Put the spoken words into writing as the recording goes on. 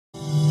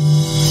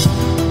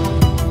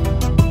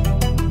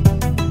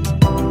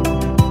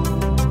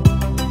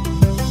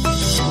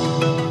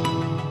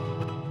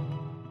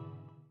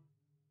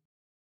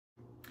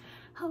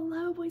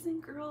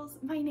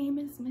My name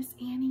is Miss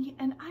Annie,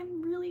 and I'm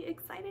really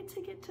excited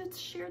to get to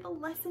share the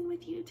lesson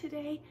with you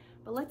today.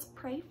 But let's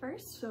pray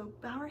first. So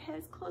bow our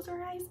heads, close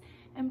our eyes,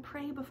 and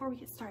pray before we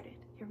get started.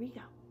 Here we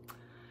go.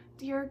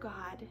 Dear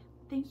God,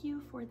 thank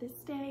you for this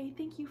day.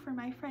 Thank you for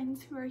my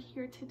friends who are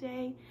here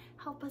today.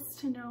 Help us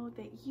to know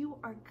that you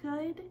are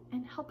good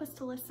and help us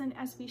to listen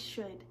as we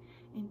should.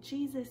 In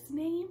Jesus'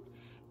 name,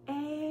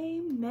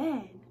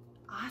 amen.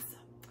 Awesome.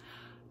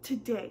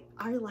 Today,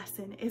 our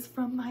lesson is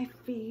from my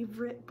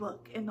favorite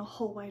book in the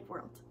whole wide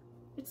world.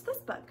 It's this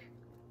book.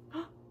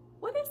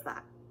 What is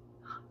that?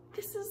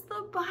 This is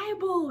the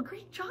Bible.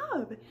 Great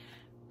job.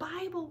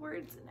 Bible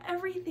words and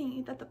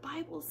everything that the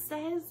Bible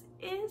says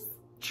is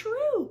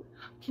true.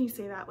 Can you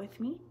say that with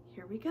me?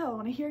 Here we go. I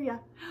want to hear you.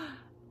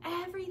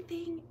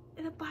 Everything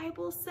the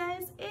Bible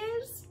says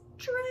is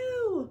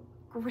true.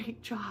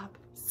 Great job.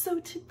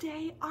 So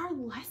today our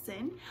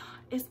lesson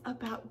is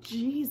about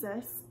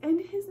Jesus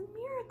and his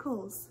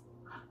miracles.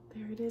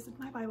 There it is in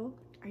my Bible.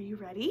 Are you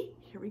ready?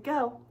 Here we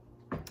go.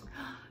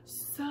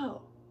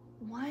 So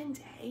one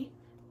day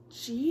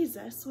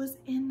Jesus was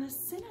in the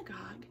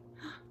synagogue.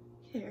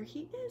 There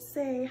he is.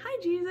 Say, hi,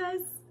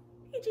 Jesus.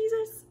 Hey,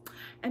 Jesus.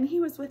 And he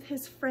was with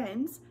his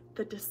friends,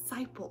 the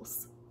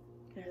disciples.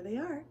 There they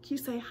are. Can you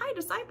say, hi,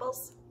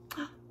 disciples?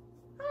 Hi,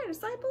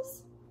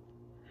 disciples.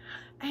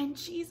 And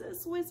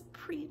Jesus was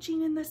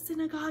preaching in the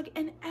synagogue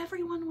and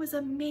everyone was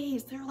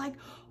amazed. They're like,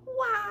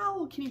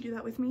 wow. Can you do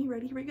that with me?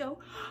 Ready? Here we go.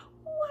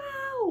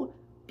 Wow.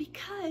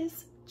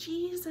 Because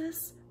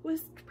Jesus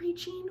was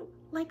preaching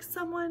like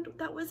someone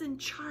that was in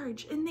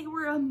charge and they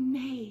were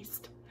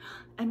amazed.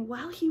 And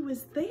while he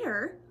was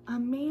there, a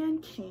man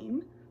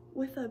came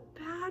with a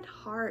bad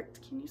heart.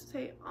 Can you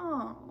say,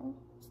 oh,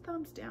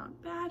 thumbs down,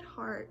 bad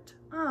heart.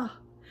 Oh.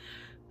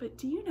 But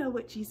do you know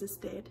what Jesus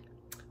did?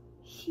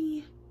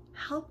 He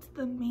helped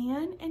the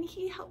man and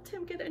he helped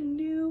him get a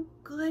new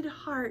good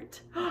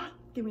heart.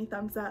 Give me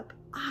thumbs up.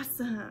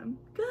 Awesome.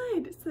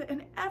 Good. So,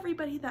 and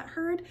everybody that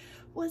heard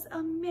was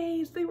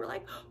amazed. They were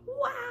like,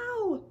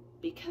 wow,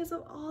 because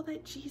of all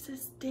that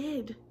Jesus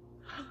did.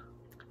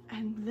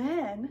 And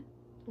then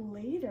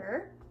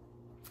later,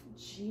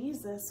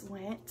 Jesus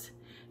went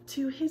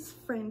to his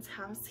friend's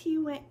house. He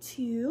went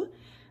to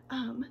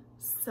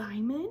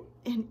Simon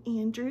and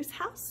Andrew's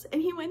house,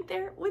 and he went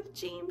there with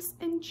James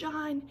and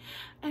John.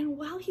 And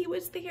while he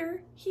was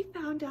there, he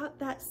found out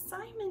that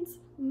Simon's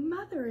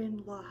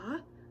mother-in-law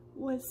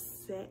was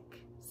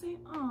sick. Say,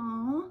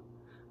 oh,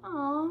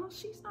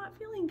 she's not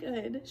feeling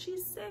good.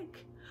 She's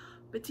sick.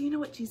 But do you know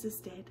what Jesus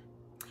did?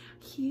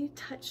 He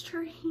touched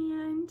her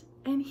hand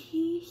and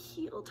he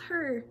healed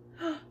her,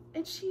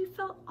 and she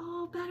felt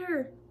all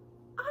better.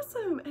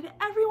 Awesome. And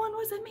everyone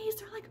was amazed.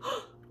 They're like,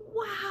 oh,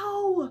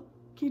 wow.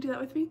 Can you do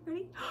that with me?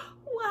 Ready?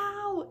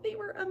 Wow. They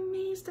were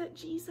amazed at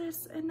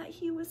Jesus and that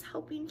he was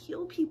helping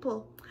heal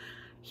people.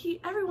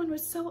 Everyone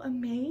was so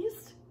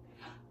amazed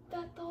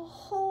that the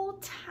whole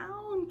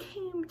town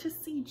came to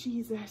see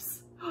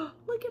Jesus.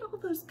 Look at all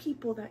those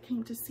people that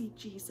came to see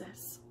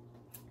Jesus.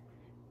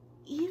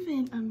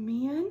 Even a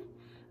man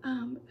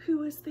who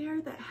was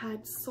there that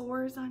had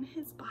sores on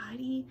his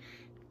body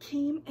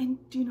came, and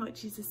do you know what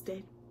Jesus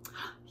did?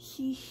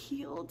 He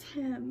healed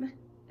him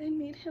and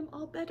made him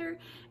all better,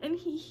 and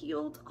he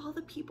healed all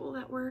the people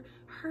that were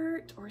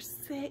hurt or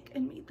sick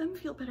and made them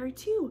feel better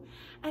too.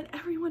 And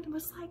everyone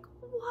was like,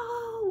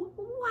 whoa,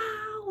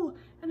 wow,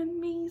 and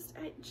amazed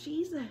at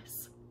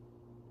Jesus.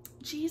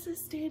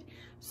 Jesus did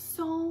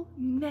so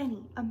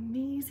many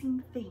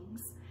amazing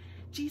things.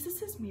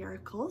 Jesus's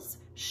miracles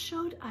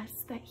showed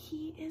us that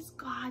he is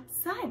God's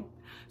son.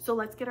 So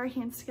let's get our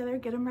hands together,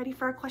 get them ready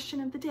for our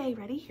question of the day.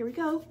 Ready? Here we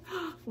go.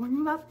 Warm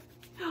them up.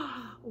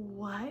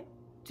 What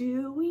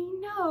do we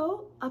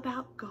know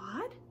about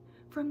God?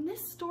 From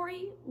this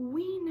story,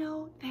 we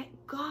know that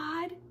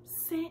God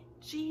sent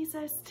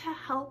Jesus to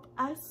help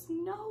us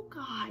know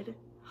God.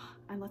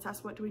 And let's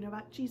ask, what do we know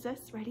about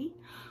Jesus? Ready?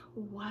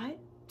 What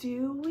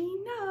do we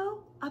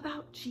know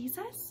about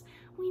Jesus?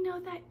 We know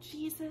that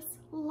Jesus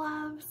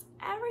loves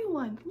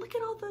everyone. Look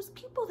at all those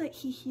people that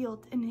he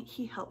healed and that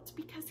he helped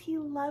because he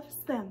loves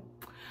them.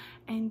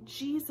 And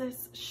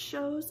Jesus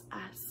shows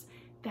us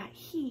that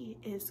he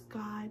is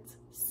God's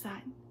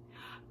son.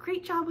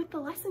 Great job with the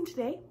lesson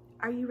today.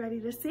 Are you ready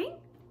to sing?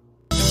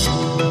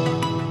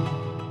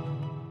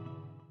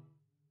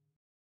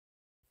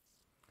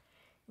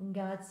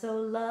 God so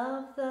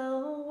loved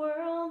the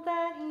world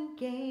that he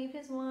gave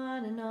his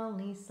one and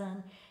only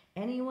Son.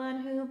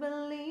 Anyone who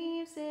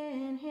believes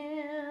in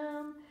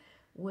him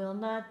will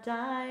not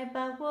die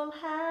but will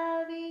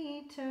have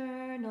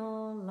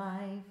eternal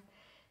life.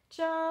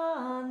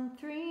 John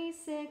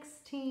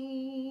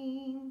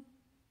 3:16.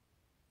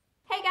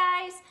 Hey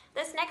guys,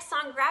 this next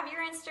song, grab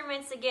your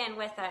instruments again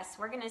with us.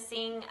 We're going to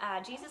sing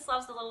Jesus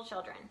Loves the Little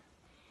Children.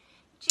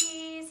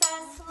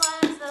 Jesus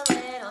loves the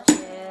little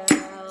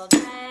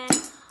children,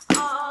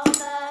 all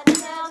the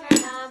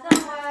children of the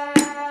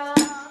world.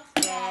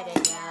 Red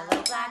and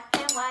yellow, black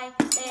and white,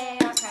 they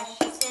are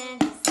precious in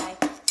his sight.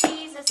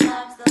 Jesus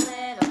loves the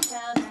little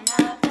children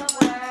of the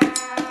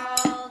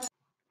world.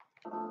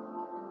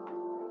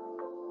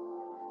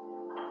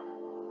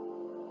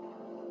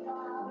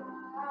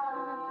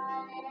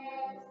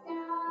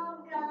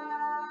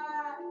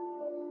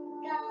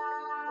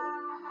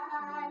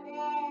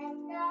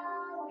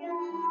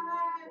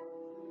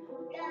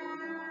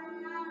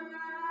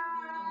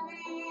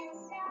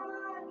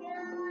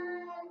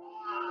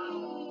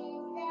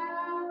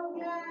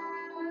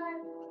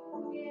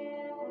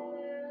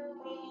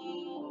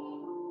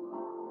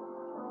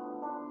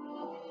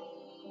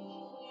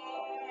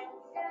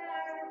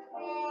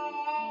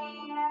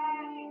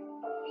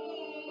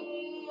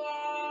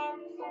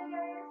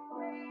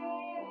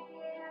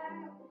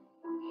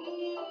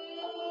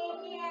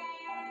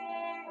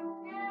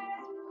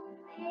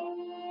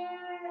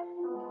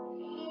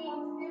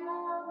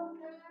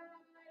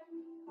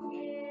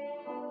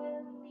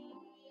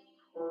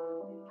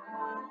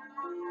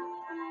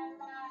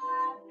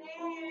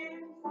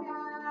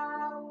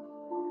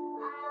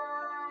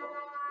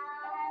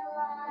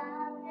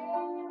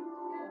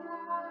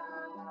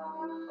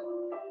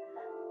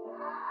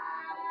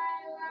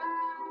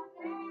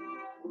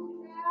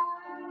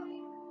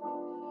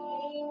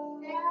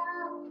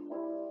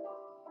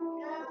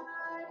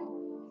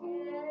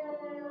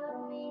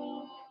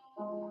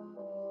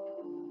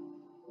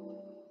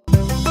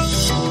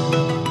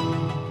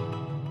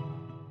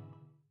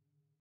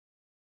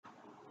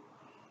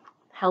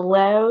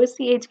 Hello,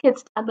 CH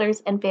Kids,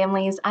 toddlers, and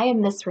families. I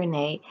am Miss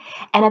Renee,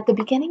 and at the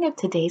beginning of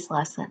today's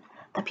lesson,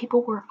 the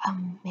people were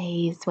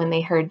amazed when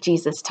they heard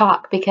Jesus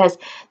talk because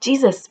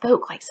Jesus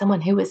spoke like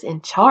someone who was in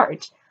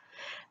charge.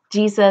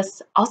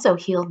 Jesus also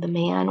healed the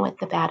man with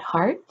the bad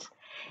heart,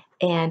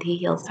 and he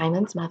healed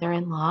Simon's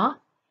mother-in-law,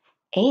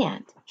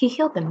 and he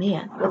healed the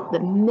man with the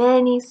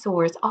many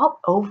sores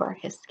all over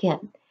his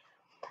skin.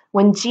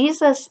 When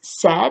Jesus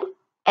said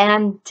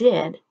and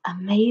did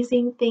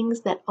amazing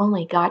things that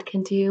only God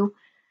can do,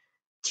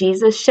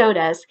 Jesus showed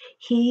us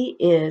he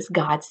is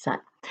God's son.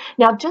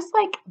 Now, just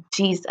like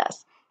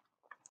Jesus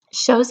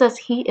shows us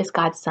he is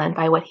God's son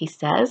by what he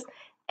says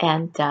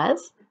and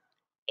does,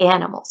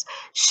 animals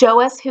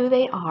show us who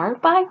they are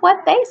by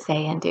what they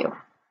say and do.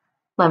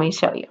 Let me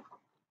show you.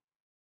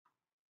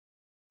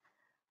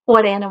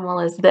 What animal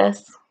is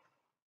this?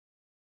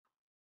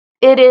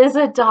 It is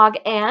a dog,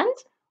 and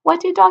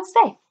what do dogs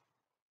say?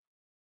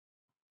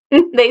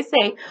 They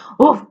say,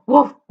 woof,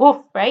 woof, woof,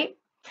 right?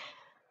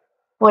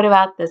 What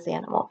about this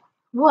animal?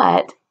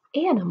 What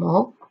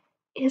animal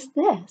is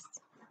this?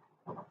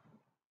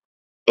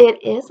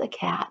 It is a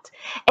cat.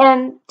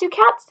 And do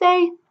cats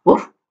say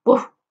woof,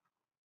 woof?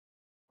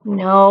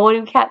 No, what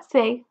do cats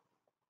say?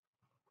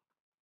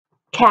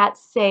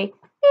 Cats say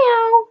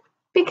meow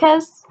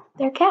because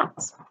they're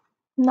cats,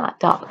 not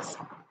dogs.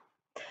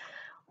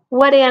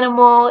 What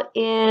animal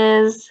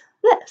is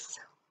this?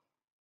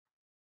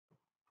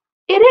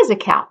 It is a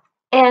cow.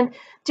 And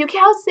do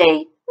cows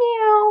say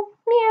meow,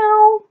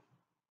 meow?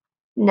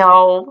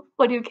 No,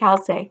 what do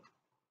cows say?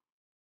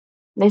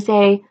 They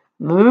say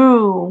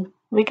moo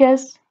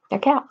because they're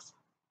cows,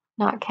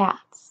 not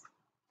cats.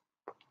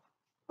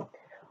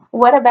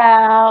 What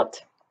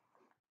about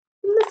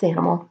this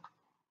animal?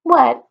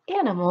 What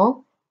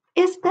animal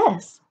is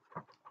this?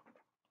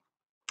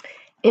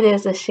 It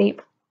is a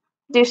sheep.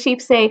 Do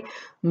sheep say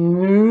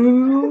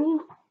moo?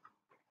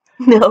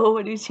 No,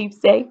 what do sheep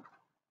say?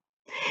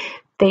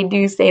 They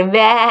do say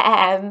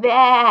bah,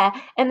 bah,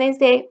 and they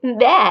say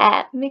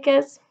bah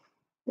because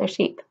they're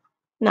sheep,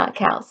 not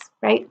cows,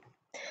 right?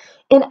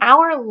 In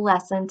our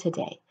lesson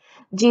today,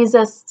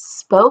 Jesus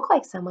spoke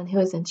like someone who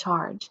is in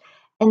charge,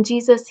 and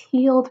Jesus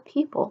healed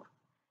people.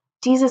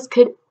 Jesus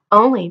could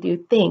only do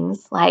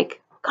things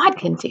like God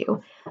can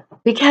do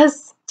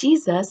because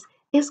Jesus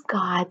is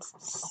God's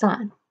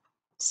son.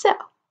 So,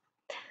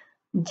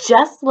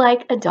 just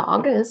like a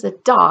dog is a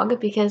dog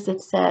because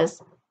it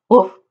says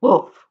woof,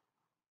 woof,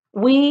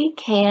 we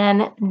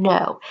can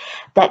know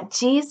that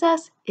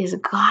Jesus is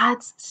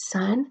God's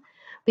son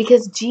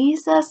because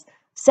Jesus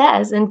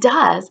says and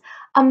does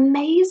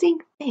amazing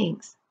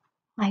things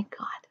like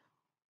God.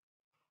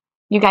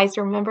 You guys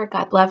remember,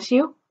 God loves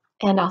you,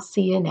 and I'll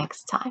see you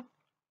next time.